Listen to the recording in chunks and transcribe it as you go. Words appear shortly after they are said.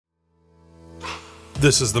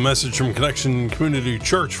This is the message from Connection Community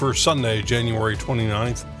Church for Sunday, January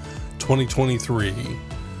 29th, 2023.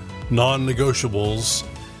 Non-negotiables.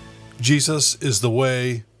 Jesus is the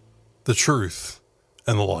way, the truth,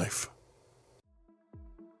 and the life.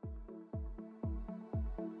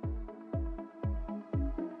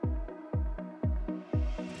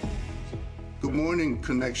 Good morning,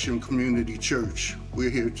 Connection Community Church. We're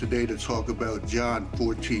here today to talk about John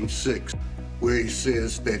 14:6, where he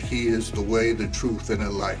says that he is the way, the truth, and the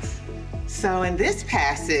life. So in this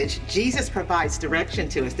passage, Jesus provides direction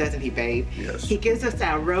to us, doesn't he, babe? Yes. He gives us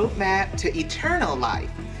our roadmap to eternal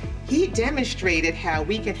life. He demonstrated how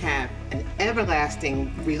we can have an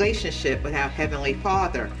everlasting relationship with our Heavenly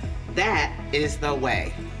Father. That is the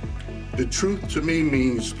way. The truth to me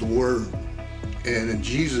means the Word, and in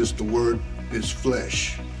Jesus, the Word is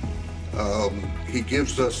flesh. He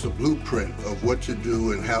gives us the blueprint of what to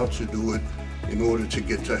do and how to do it in order to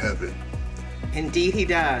get to heaven. Indeed, he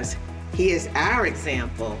does. He is our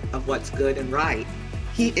example of what's good and right.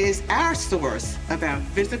 He is our source of our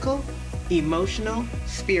physical, emotional,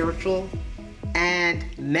 spiritual, and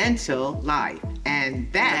mental life. And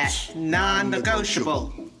that's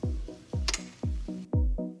non-negotiable.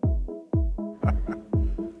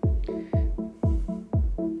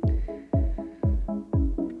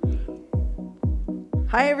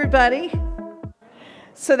 Hi, everybody.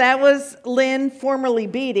 So that was Lynn, formerly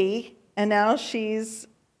Beatty, and now she's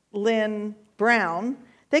Lynn Brown.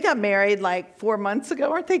 They got married like 4 months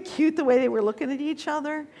ago. Aren't they cute the way they were looking at each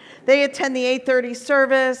other? They attend the 8:30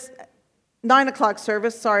 service, 9 o'clock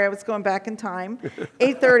service. Sorry, I was going back in time.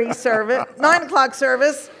 8:30 service, 9 o'clock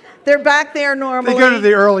service. They're back there normally. They go to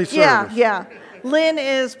the early service. Yeah. Lynn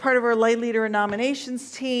is part of our lay leader and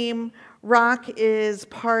nominations team. Rock is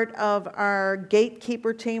part of our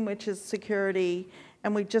gatekeeper team, which is security,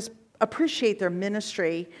 and we just appreciate their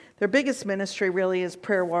ministry. Their biggest ministry really is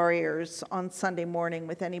prayer warriors on Sunday morning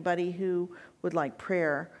with anybody who would like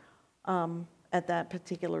prayer at that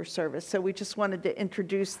particular service. So we just wanted to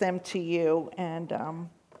introduce them to you, and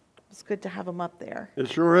it's good to have them up there. It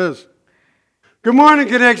sure is. Good morning,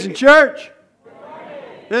 Connection Church. Good morning.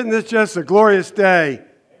 Isn't this just a glorious day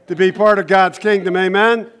to be part of God's kingdom?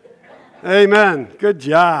 Amen? Amen. Good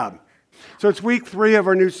job. So it's week 3 of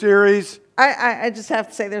our new series. I just have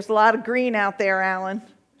to say there's a lot of green out there, Alan.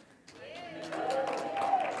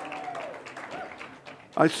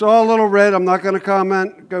 I saw a little red. I'm not going to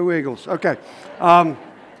comment. Go Eagles. Okay.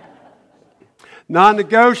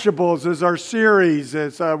 Non-negotiables is our series.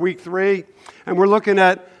 It's week 3. And we're looking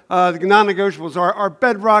at the non-negotiables, our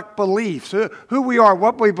bedrock beliefs, who we are,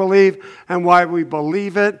 what we believe, and why we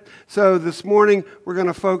believe it. So this morning, we're going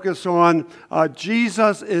to focus on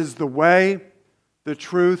Jesus is the way, the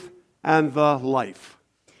truth, and the life.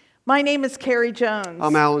 My name is Carrie Jones.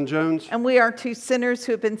 I'm Alan Jones. And we are 2 sinners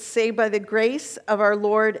who have been saved by the grace of our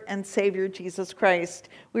Lord and Savior, Jesus Christ.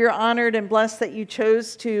 We are honored and blessed that you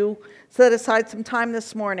chose to set aside some time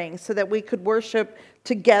this morning so that we could worship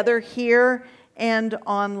together here and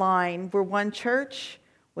online. We're one church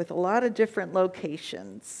with a lot of different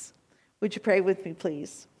locations. Would you pray with me,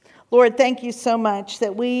 please? Lord, thank you so much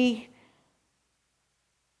that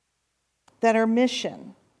our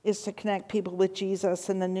mission is to connect people with Jesus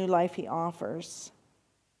and the new life he offers.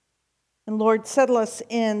 And Lord, settle us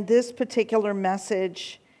in. This particular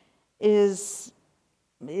message is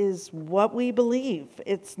what we believe.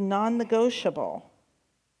 It's non-negotiable.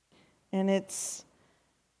 And it's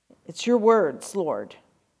your words, Lord,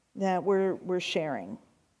 that we're sharing.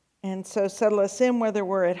 And so settle us in, whether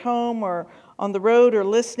we're at home or on the road or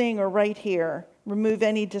listening or right here. Remove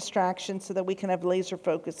any distractions so that we can have laser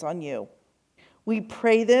focus on you. We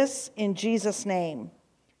pray this in Jesus' name.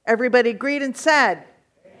 Everybody agreed and said,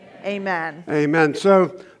 Amen. Amen.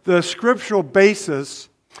 So the scriptural basis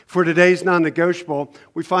for today's non-negotiable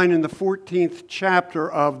we find in the 14th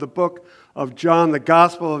chapter of the book of John, the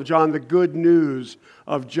Gospel of John, the Good News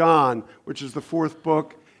of John, which is the 4th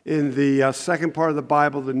book in the second part of the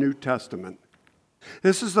Bible, the New Testament.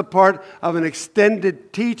 This is the part of an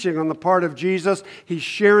extended teaching on the part of Jesus. He's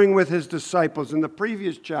sharing with his disciples. In the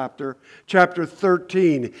previous chapter, chapter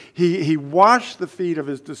 13, he washed the feet of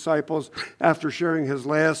his disciples after sharing his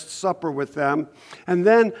Last Supper with them, and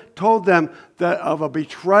then told them that of a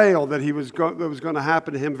betrayal that was going to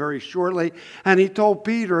happen to him very shortly. And he told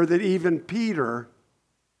Peter that even Peter,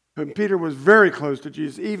 and Peter was very close to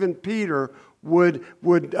Jesus, even Peter would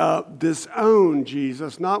disown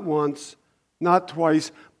Jesus, not once, not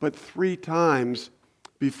twice, but 3 times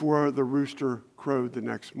before the rooster crowed the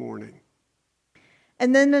next morning.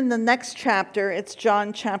 And then in the next chapter, it's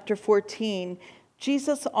John chapter 14,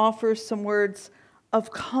 Jesus offers some words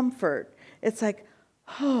of comfort. It's like,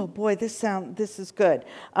 Oh boy, this is good.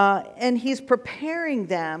 And he's preparing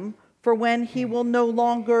them for when he will no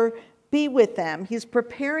longer be with them. He's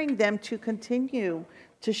preparing them to continue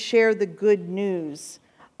to share the good news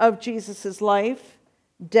of Jesus' life,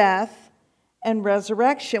 death, and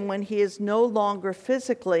resurrection when he is no longer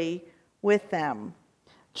physically with them.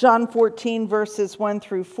 John 14, verses 1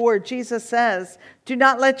 through 4, Jesus says, "Do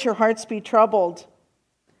not let your hearts be troubled.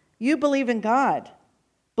 You believe in God.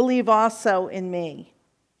 Believe also in me.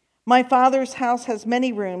 My Father's house has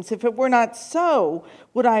many rooms. If it were not so,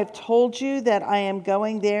 would I have told you that I am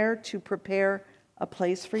going there to prepare a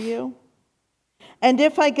place for you? And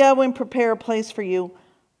if I go and prepare a place for you,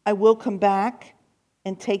 I will come back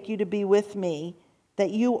and take you to be with me,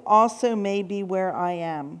 that you also may be where I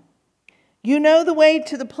am. You know the way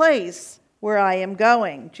to the place where I am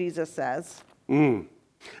going," Jesus says. And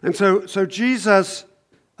so Jesus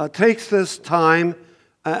takes this time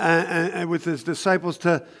and with his disciples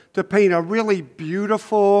to paint a really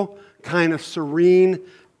beautiful, kind of serene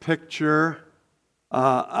picture,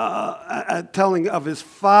 telling of his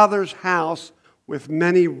Father's house with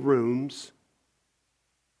many rooms.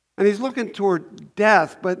 And he's looking toward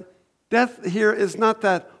death, but death here is not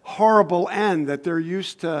that horrible end that they're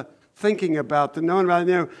used to thinking about, to knowing about.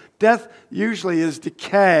 You know, death usually is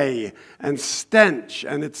decay and stench,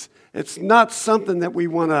 and it's not something that we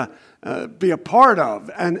want to be a part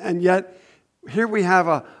of. And yet, here we have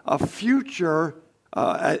a future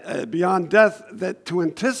beyond death that to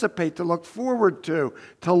anticipate, to look forward to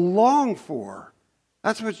long for.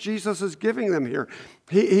 That's what Jesus is giving them here.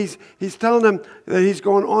 He's telling them that he's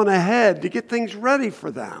going on ahead to get things ready for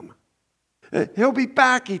them. He'll be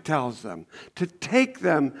back, he tells them, to take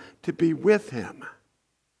them to be with him.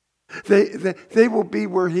 They will be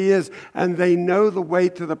where he is, and they know the way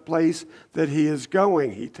to the place that he is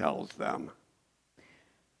going, he tells them.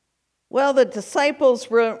 Well, the disciples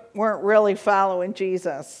weren't really following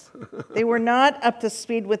Jesus. They were not up to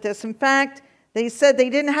speed with this. In fact, they said they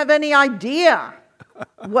didn't have any idea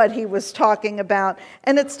what he was talking about.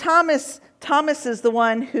 And it's Thomas. Thomas is the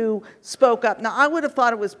one who spoke up. Now, I would have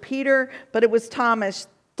thought it was Peter, but it was Thomas.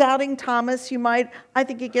 Doubting Thomas, I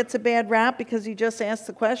think he gets a bad rap because he just asked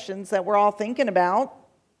the questions that we're all thinking about.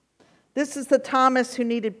 This is the Thomas who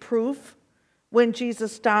needed proof when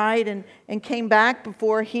Jesus died and came back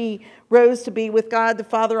before he rose to be with God, the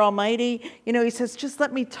Father Almighty. You know, he says, "Just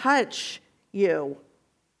let me touch you."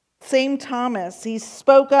 Same Thomas, he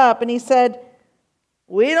spoke up and he said,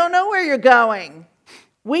 "We don't know where you're going.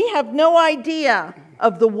 We have no idea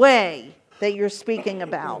of the way that you're speaking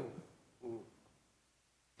about."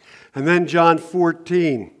 And then John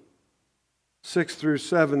 14, 6 through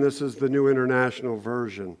 7, this is the New International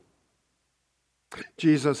Version.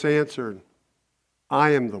 Jesus answered,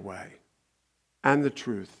 "I am the way and the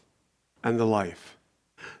truth and the life.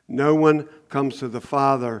 No one comes to the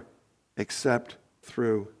Father except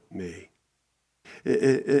through me.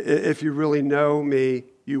 If you really know me,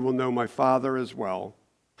 you will know my Father as well.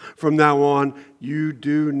 From now on, you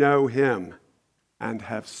do know him and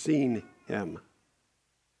have seen him."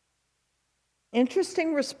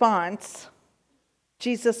 Interesting response.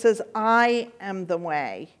 Jesus says, "I am the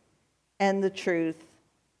way and the truth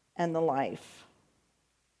and the life."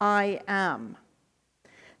 I am.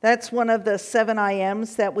 That's one of the 7 I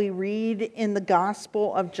ams that we read in the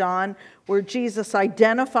Gospel of John, where Jesus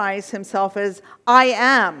identifies himself as I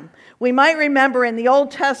am. We might remember in the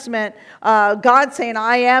Old Testament, God saying,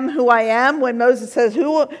 "I am who I am," when Moses says,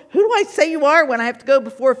 who do I say you are when I have to go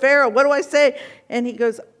before Pharaoh? What do I say? And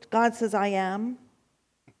God says, "I am."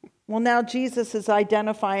 Well, now Jesus is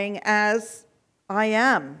identifying as I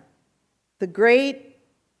am, the great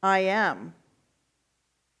I am.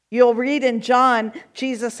 You'll read in John,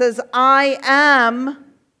 Jesus says, "I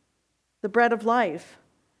am the bread of life.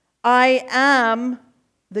 I am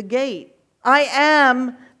the gate. I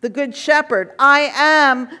am the good shepherd. I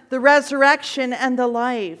am the resurrection and the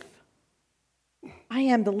life." I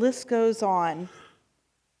am, the list goes on.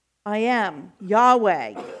 I am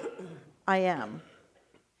Yahweh. I am.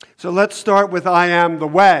 So let's start with I am the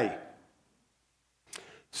way.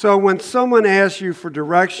 So when someone asks you for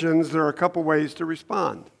directions, there are a couple ways to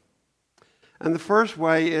respond. And the first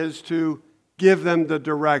way is to give them the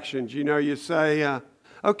directions. You know, you say,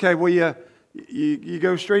 okay, well, you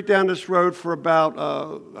go straight down this road for about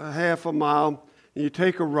a half a mile, and you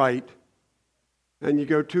take a right, and you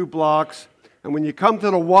go 2 blocks, and when you come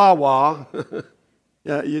to the Wawa,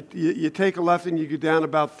 you take a left and you go down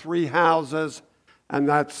about 3 houses, and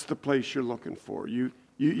that's the place you're looking for. You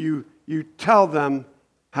tell them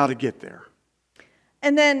how to get there.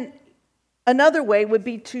 And then Another way would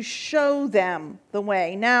be to show them the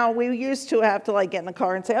way. Now, we used to have to get in the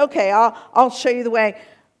car and say, okay, I'll show you the way.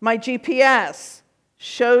 My GPS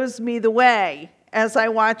shows me the way as I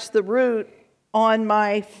watch the route on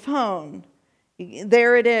my phone.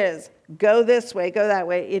 There it is. Go this way, go that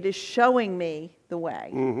way. It is showing me the way.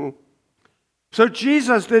 Mm-hmm. So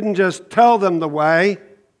Jesus didn't just tell them the way,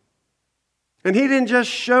 and he didn't just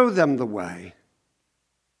show them the way.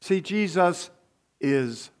 See, Jesus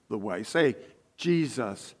is the way. Say,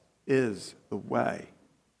 Jesus is the way.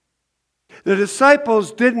 The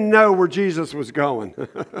disciples didn't know where Jesus was going,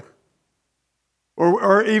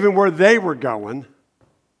 or even where they were going,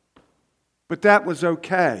 but that was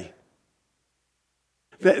okay.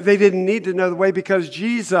 They didn't need to know the way because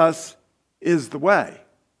Jesus is the way.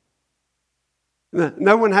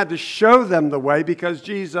 No one had to show them the way because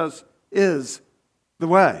Jesus is the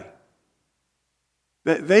way.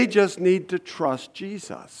 They just need to trust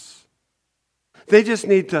Jesus. They just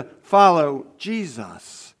need to follow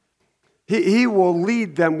Jesus. He will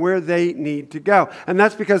lead them where they need to go. And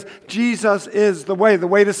that's because Jesus is the way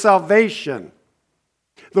to salvation,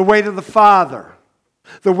 the way to the Father,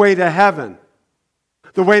 the way to heaven,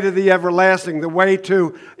 the way to the everlasting, the way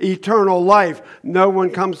to eternal life. No one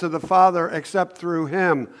comes to the Father except through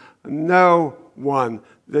him. No one.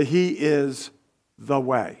 He is the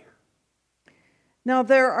way. Now,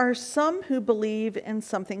 there are some who believe in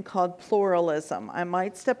something called pluralism. I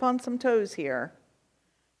might step on some toes here.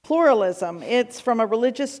 Pluralism, it's from a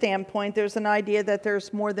religious standpoint, there's an idea that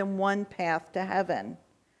there's more than one path to heaven.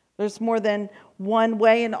 There's more than one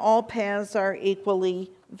way, and all paths are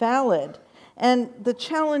equally valid. And the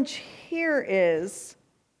challenge here is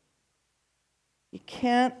you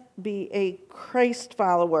can't be a Christ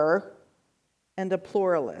follower and a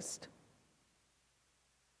pluralist.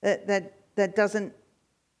 That doesn't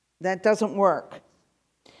work.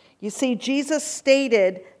 You see, Jesus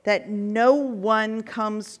stated that no one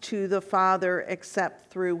comes to the Father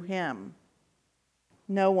except through him.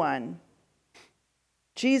 No one.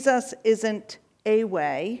 Jesus isn't a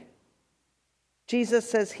way. Jesus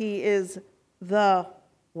says he is the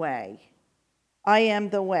way. I am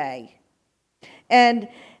the way. And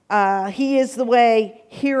he is the way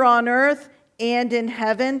here on earth and in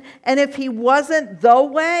heaven. And if he wasn't the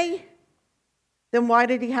way, then why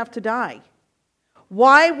did he have to die?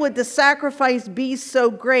 Why would the sacrifice be so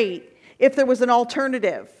great if there was an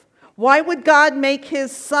alternative? Why would God make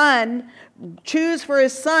his son, choose for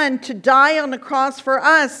his son to die on the cross for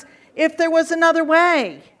us if there was another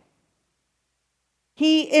way?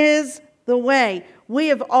 He is the way. We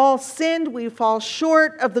have all sinned. We fall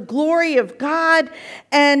short of the glory of God,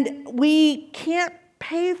 and we can't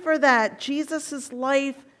pay for that. Jesus'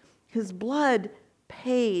 life, his blood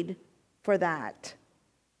paid for that.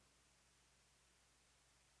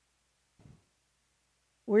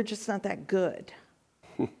 We're just not that good.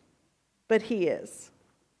 But he is.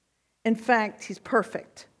 In fact, he's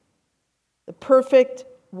perfect. The perfect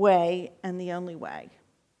way and the only way.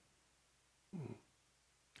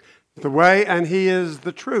 The way, and he is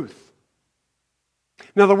the truth.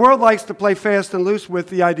 Now, the world likes to play fast and loose with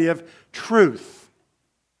the idea of truth.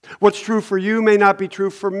 What's true for you may not be true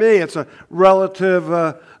for me. It's a relative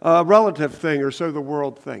thing, or so the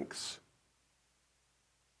world thinks.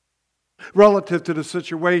 Relative to the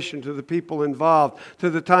situation, to the people involved, to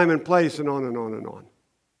the time and place, and on and on and on.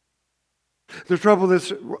 The trouble with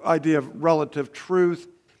this idea of relative truth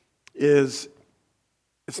is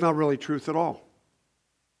it's not really truth at all.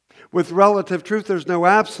 With relative truth, there's no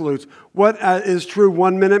absolutes. What is true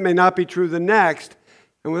one minute may not be true the next.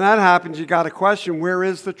 And when that happens, you got to question, where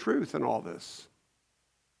is the truth in all this?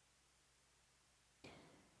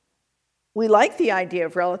 We like the idea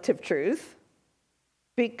of relative truth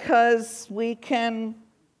because we can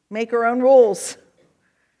make our own rules.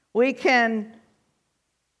 We can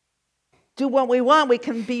do what we want. We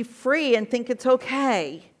can be free and think it's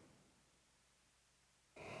okay.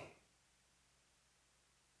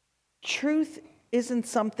 Truth isn't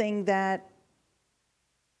something that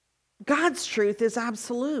God's truth is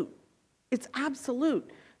absolute. It's absolute.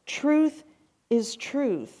 Truth is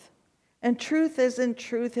truth. And truth isn't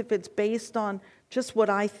truth if it's based on just what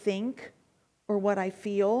I think or what I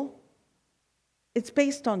feel. It's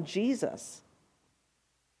based on Jesus,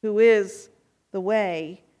 who is the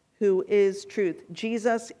way, who is truth.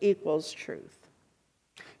 Jesus equals truth.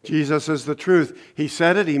 Jesus is the truth. He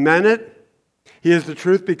said it, he meant it. He is the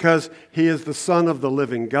truth because he is the Son of the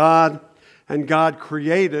living God, and God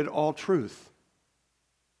created all truth.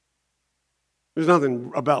 There's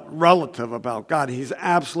nothing relative about God. He's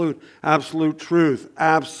absolute truth,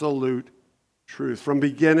 absolute truth. From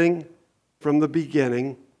the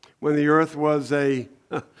beginning, when the earth was I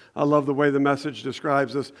love the way the Message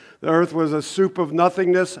describes this. The earth was a soup of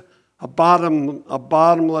nothingness, a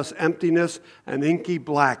bottomless emptiness, an inky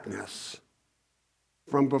blackness.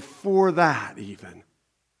 From before that even,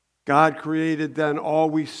 God created then all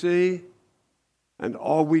we see and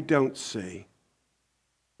all we don't see.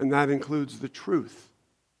 And that includes the truth.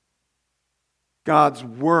 God's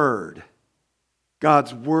Word.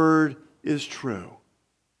 God's Word is true.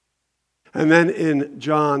 And then in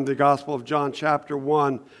John, the Gospel of John, chapter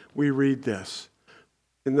 1, we read this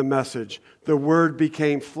in the Message. The Word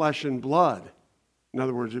became flesh and blood. In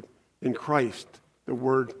other words, in Christ, the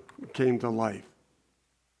Word came to life.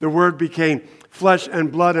 The Word became flesh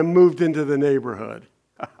and blood and moved into the neighborhood.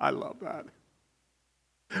 I love that.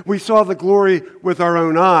 We saw the glory with our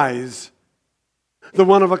own eyes. The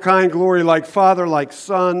one-of-a-kind glory like Father, like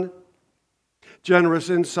Son, generous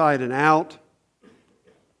inside and out.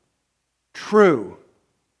 True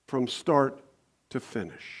from start to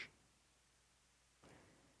finish.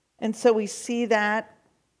 And so we see that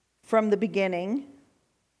from the beginning.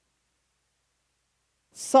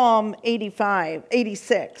 Psalm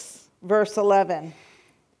 86, verse 11.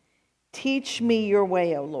 Teach me your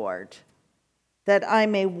way, O Lord, that I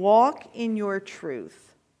may walk in your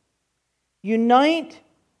truth. Unite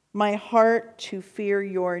my heart to fear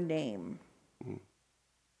your name.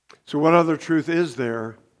 So what other truth is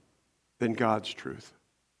there than God's truth?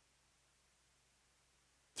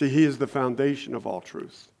 See, He is the foundation of all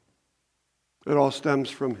truth. It all stems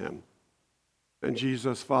from Him. And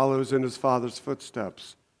Jesus follows in His Father's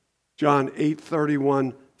footsteps. John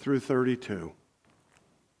 8:31 through 32.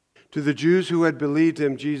 To the Jews who had believed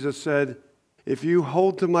Him, Jesus said, if you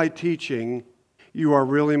hold to my teaching, you are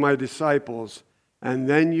really my disciples, and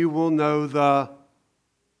then you will know the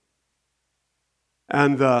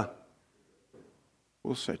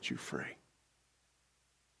will set you free.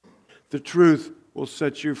 The truth will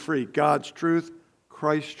set you free. God's truth,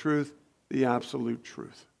 Christ's truth, the absolute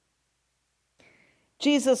truth.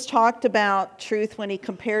 Jesus talked about truth when He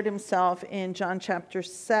compared Himself in John chapter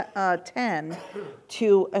 10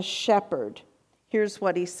 to a shepherd. Here's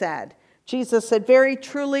what He said. Jesus said, very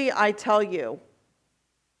truly I tell you,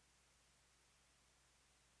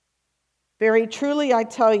 very truly I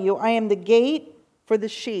tell you, I am the gate for the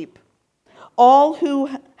sheep. All who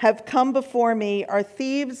have come before me are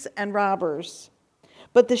thieves and robbers,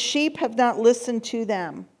 but the sheep have not listened to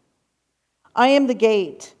them. I am the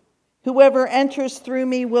gate. Whoever enters through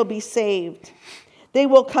me will be saved. They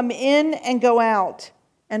will come in and go out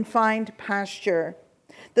and find pasture.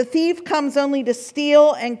 The thief comes only to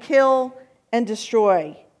steal and kill and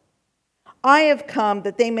destroy. I have come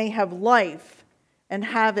that they may have life and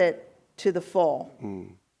have it to the full.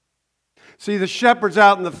 See, the shepherds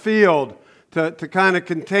out in the field, to kind of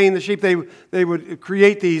contain the sheep, they would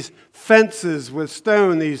create these fences with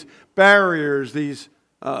stone, these barriers, these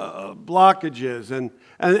blockages,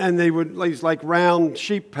 and they would these like round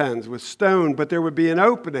sheep pens with stone, but there would be an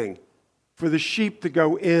opening for the sheep to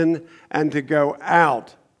go in and to go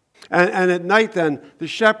out. And at night then, the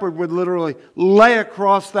shepherd would literally lay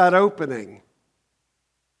across that opening.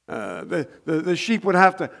 The sheep would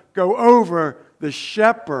have to go over the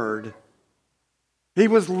shepherd. He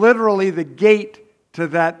was literally the gate to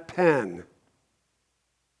that pen.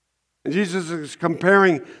 And Jesus is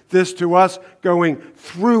comparing this to us going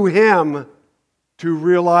through Him to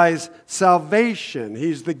realize salvation.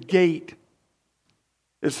 He's the gate.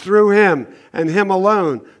 It's through Him and Him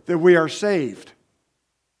alone that we are saved,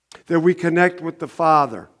 that we connect with the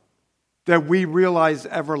Father, that we realize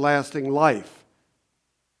everlasting life.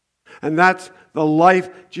 And that's the life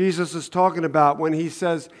Jesus is talking about when He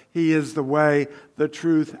says He is the way, the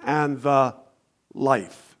truth, and the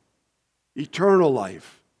life. Eternal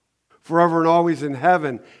life. Forever and always in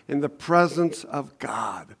heaven, in the presence of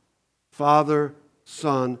God, Father,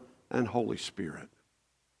 Son, and Holy Spirit.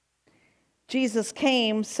 Jesus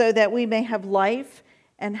came so that we may have life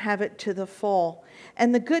and have it to the full.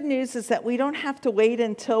 And the good news is that we don't have to wait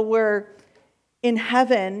until we're in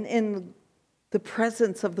heaven, in the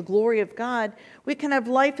presence of the glory of God. We can have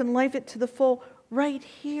life and life it to the full right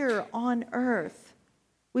here on earth.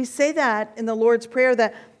 We say that in the Lord's Prayer,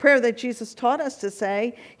 that prayer that Jesus taught us to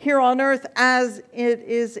say, here on earth as it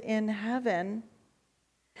is in heaven.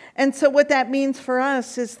 And so what that means for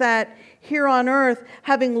us is that here on earth,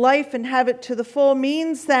 having life and have it to the full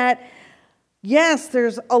means that, yes,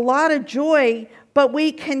 there's a lot of joy, but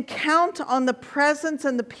we can count on the presence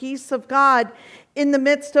and the peace of God in the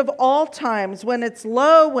midst of all times, when it's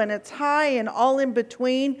low, when it's high, and all in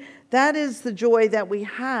between. That is the joy that we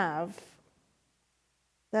have.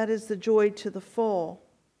 That is the joy to the full.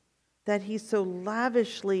 that he so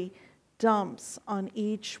lavishly dumps on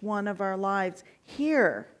each one of our lives.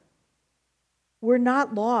 Here, we're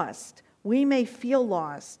not lost. We may feel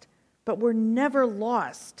lost, but we're never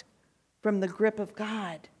lost from the grip of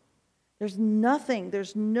God. There's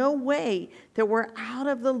no way that we're out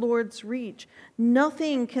of the Lord's reach.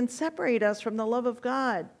 Nothing can separate us from the love of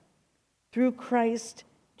God through Christ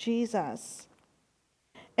Jesus.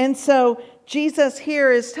 And so Jesus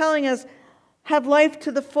here is telling us, have life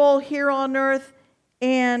to the full here on earth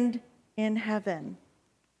and in heaven.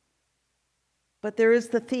 But there is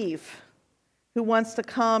the thief who wants to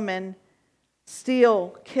come and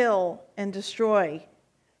steal, kill, and destroy.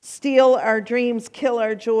 Steal our dreams, kill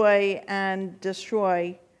our joy, and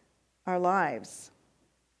destroy our lives.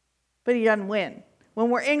 But he doesn't win. When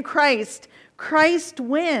we're in Christ, Christ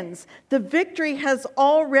wins. The victory has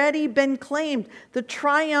already been claimed. The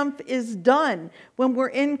triumph is done. When we're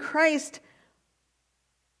in Christ,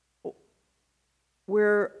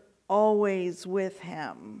 we're always with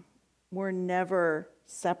him. We're never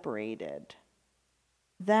separated.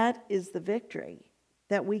 That is the victory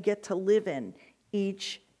that we get to live in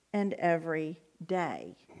each and every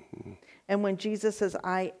day. And when Jesus says,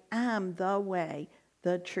 I am the way,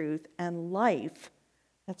 the truth, and life,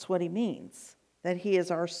 that's what he means. That he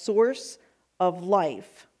is our source of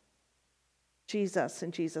life. Jesus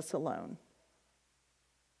and Jesus alone.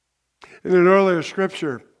 In an earlier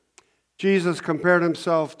scripture, Jesus compared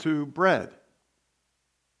himself to bread.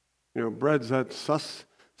 You know, bread's that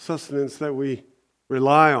sustenance that we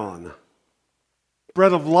rely on.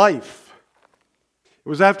 Bread of life. It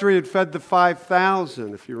was after he had fed the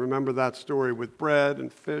 5,000, if you remember that story, with bread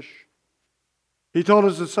and fish. He told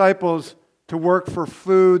his disciples to work for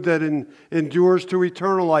food that endures to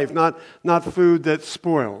eternal life, not food that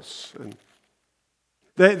spoils. And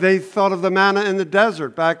they thought of the manna in the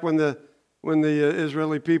desert back when the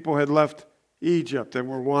Israeli people had left Egypt and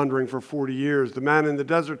were wandering for 40 years, the manna in the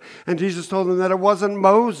desert. And Jesus told them that it wasn't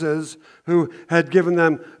Moses who had given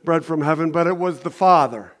them bread from heaven, but it was the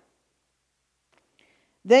Father.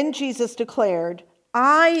 Then Jesus declared,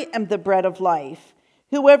 I am the bread of life.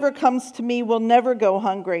 Whoever comes to me will never go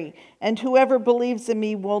hungry, and whoever believes in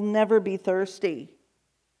me will never be thirsty.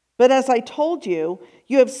 But as I told you,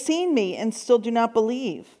 you have seen me and still do not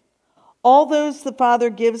believe. All those the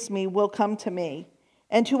Father gives me will come to me,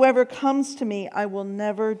 and whoever comes to me I will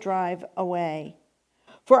never drive away.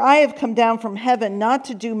 For I have come down from heaven not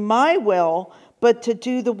to do my will, but to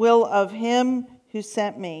do the will of him who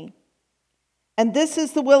sent me. And this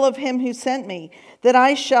is the will of him who sent me, that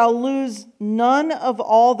I shall lose none of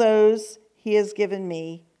all those he has given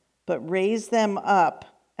me, but raise them up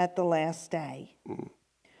at the last day.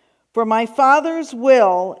 For my Father's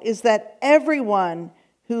will is that everyone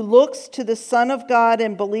who looks to the Son of God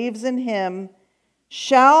and believes in him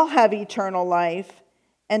shall have eternal life,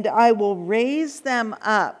 and I will raise them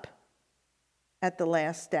up at the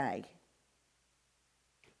last day.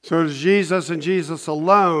 So it is Jesus and Jesus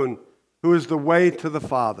alone who is the way to the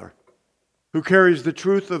Father, who carries the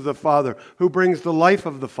truth of the Father, who brings the life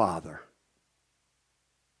of the Father.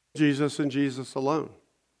 Jesus and Jesus alone.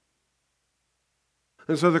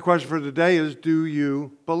 And so the question for today is, do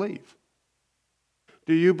you believe?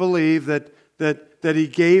 Do you believe that he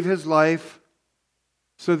gave his life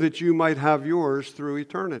so that you might have yours through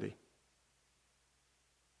eternity?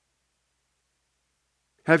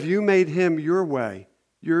 Have you made him your way,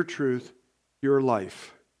 your truth, your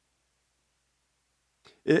life?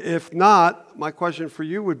 If not, my question for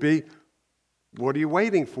you would be, what are you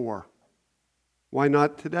waiting for? Why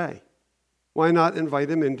not today? Why not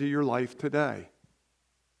invite him into your life today?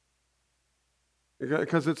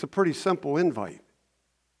 Because it's a pretty simple invite.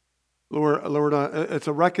 Lord, it's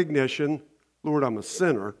a recognition, Lord, I'm a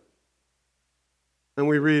sinner. And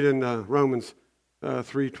we read in Romans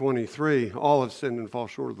 3:23, all have sinned and fall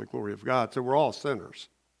short of the glory of God. So we're all sinners.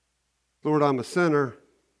 Lord, I'm a sinner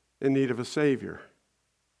in need of a Savior.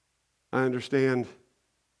 I understand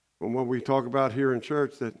from what we talk about here in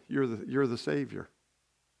church that you're the Savior.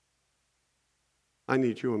 I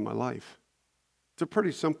need you in my life. It's a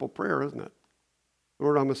pretty simple prayer, isn't it?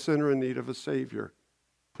 Lord, I'm a sinner in need of a Savior.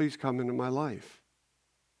 Please come into my life.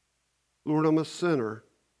 Lord, I'm a sinner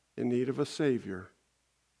in need of a Savior.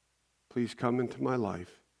 Please come into my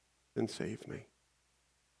life and save me.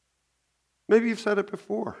 Maybe you've said it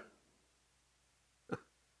before.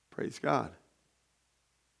 Praise God.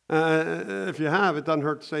 If you have, it doesn't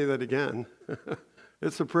hurt to say that again.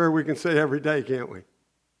 It's a prayer we can say every day, can't we?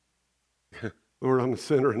 Lord, I'm a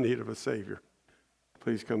sinner in need of a Savior.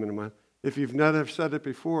 Please come into my life. If you've never said it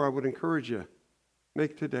before, I would encourage you,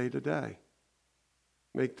 make today today.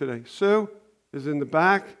 Make today. Sue is in the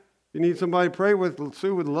back. You need somebody to pray with,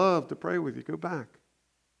 Sue would love to pray with you. Go back.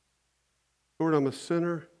 Lord, I'm a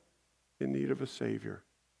sinner in need of a Savior.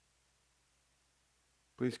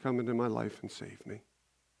 Please come into my life and save me.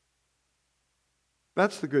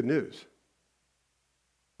 That's the good news.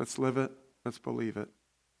 Let's live it. Let's believe it.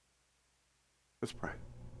 Let's pray.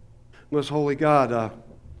 Most holy God,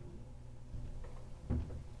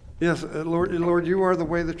 yes, Lord, you are the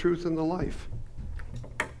way, the truth, and the life.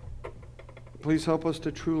 Please help us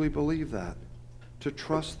to truly believe that, to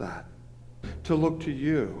trust that, to look to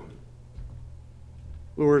you.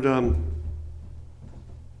 Lord,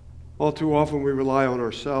 all too often we rely on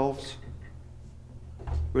ourselves,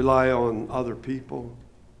 rely on other people,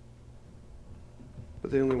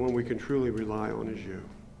 but the only one we can truly rely on is you,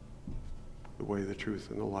 the way, the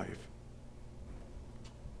truth, and the life.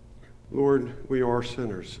 Lord, we are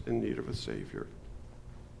sinners in need of a Savior.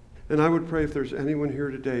 And I would pray if there's anyone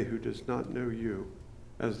here today who does not know you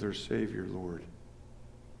as their Savior, Lord,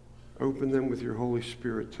 open them with your Holy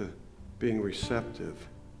Spirit to being receptive,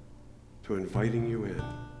 to inviting you in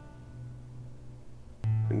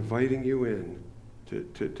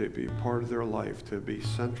to be part of their life, to be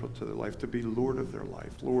central to their life, to be Lord of their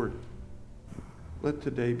life. Lord, let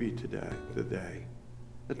today be the day.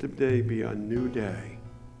 Let today be a new day.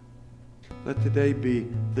 Let today be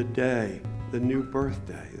the day, the new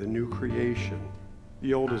birthday, the new creation.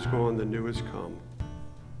 The old is gone, the new has come.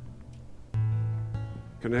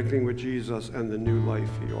 Connecting with Jesus and the new life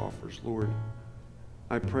he offers. Lord,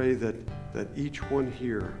 I pray that each one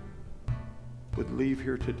here would leave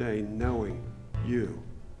here today knowing you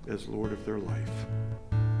as Lord of their life.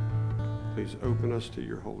 Please open us to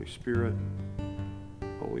your Holy Spirit.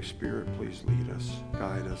 Holy Spirit, please lead us,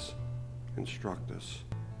 guide us, instruct us.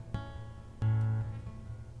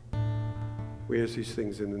 We ask these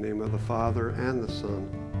things in the name of the Father and the Son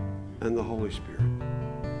and the Holy Spirit.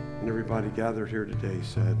 And everybody gathered here today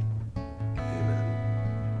said,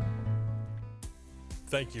 Amen.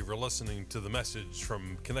 Thank you for listening to the message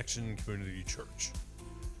from Connection Community Church.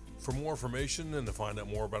 For more information and to find out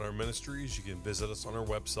more about our ministries, you can visit us on our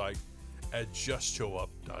website at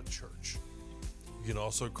justshowup.church. You can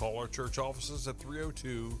also call our church offices at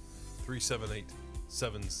 302-378-7692.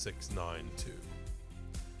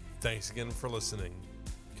 Thanks again for listening.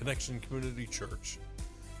 Connection Community Church,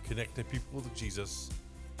 connecting people with Jesus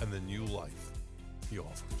and the new life he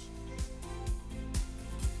offers.